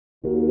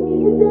Let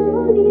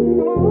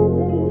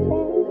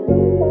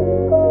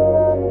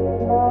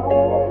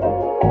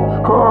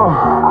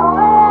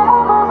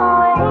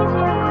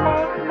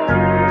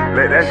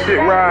that shit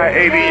ride,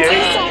 88.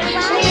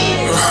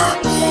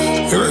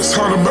 Yeah, they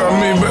talk about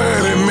me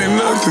bad, it meant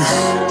nothing.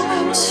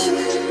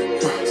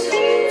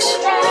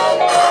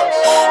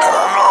 And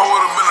I know I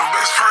would've been the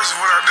best person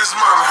without this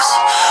money.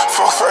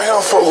 Fuck for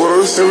hell, fuck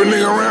with us. Every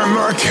nigga around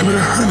know I keep it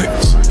 100.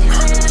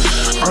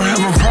 I'm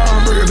having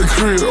problems back at the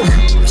crib.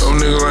 Some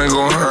niggas ain't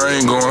going, I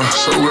ain't going.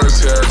 So we gotta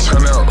see how it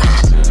turn out.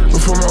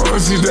 Before my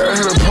auntie died, I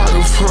had a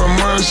pocket full of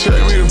money. She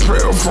had me to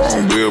pay her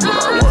phone bill, but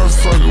I wasn't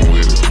fucking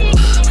with it.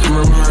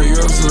 Remember like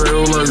yesterday,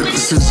 it was like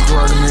 6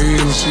 o'clock in the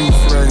evening, she was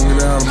flagging me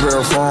down to pay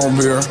her phone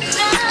bill.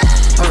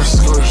 I just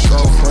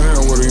started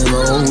playing with her, you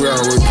know, we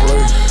always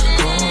play.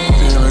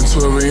 Then at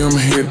 12 a.m.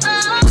 hit,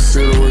 the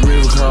city with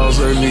me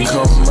because they need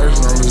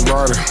confirmation on his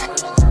body.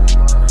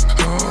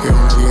 Yeah, when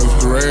I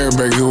left the rag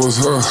back, it was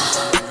her.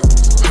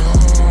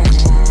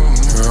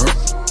 Yeah,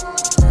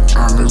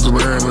 I left the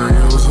rag back,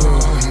 it was her.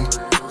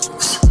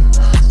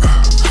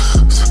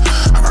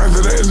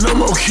 After that, no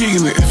more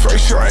kicking it.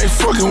 First shit, I ain't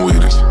fucking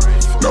with it.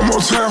 No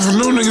more time for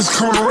new niggas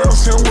coming around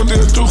saying what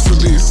they'll do for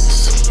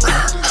this.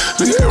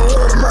 Nigga, every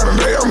other night of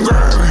day I'm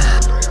grinding.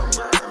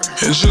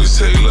 And Julie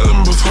said he loved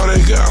them before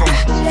they got them.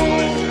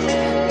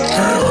 I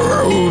ain't gonna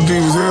lie, ooh,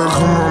 deep as hell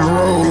coming on the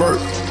road like.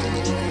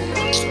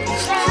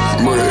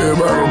 But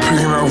everybody was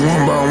picking out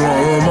one by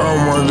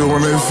one,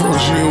 doing their fuck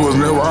shit. It was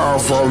never our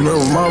fault,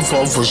 never my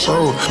fault for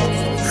sure.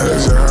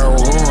 That's just how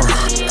it was going.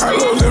 I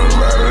loved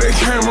everybody that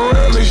came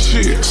around this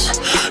shit.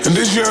 And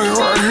this young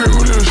right here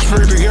really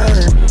respect the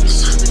game.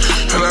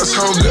 And I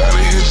told God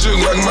he hit you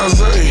like my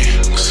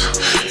veins.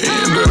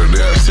 And the other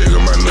day I still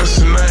got my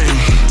nothin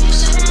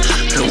names.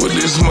 And with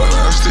this money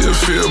I still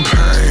feel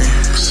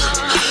pains.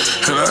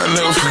 And I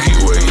never forget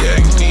what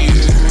Yak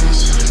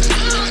is.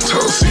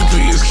 Told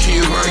CP his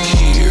kids like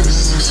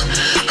his.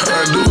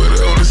 I do it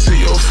ever to see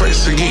your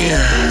face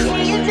again.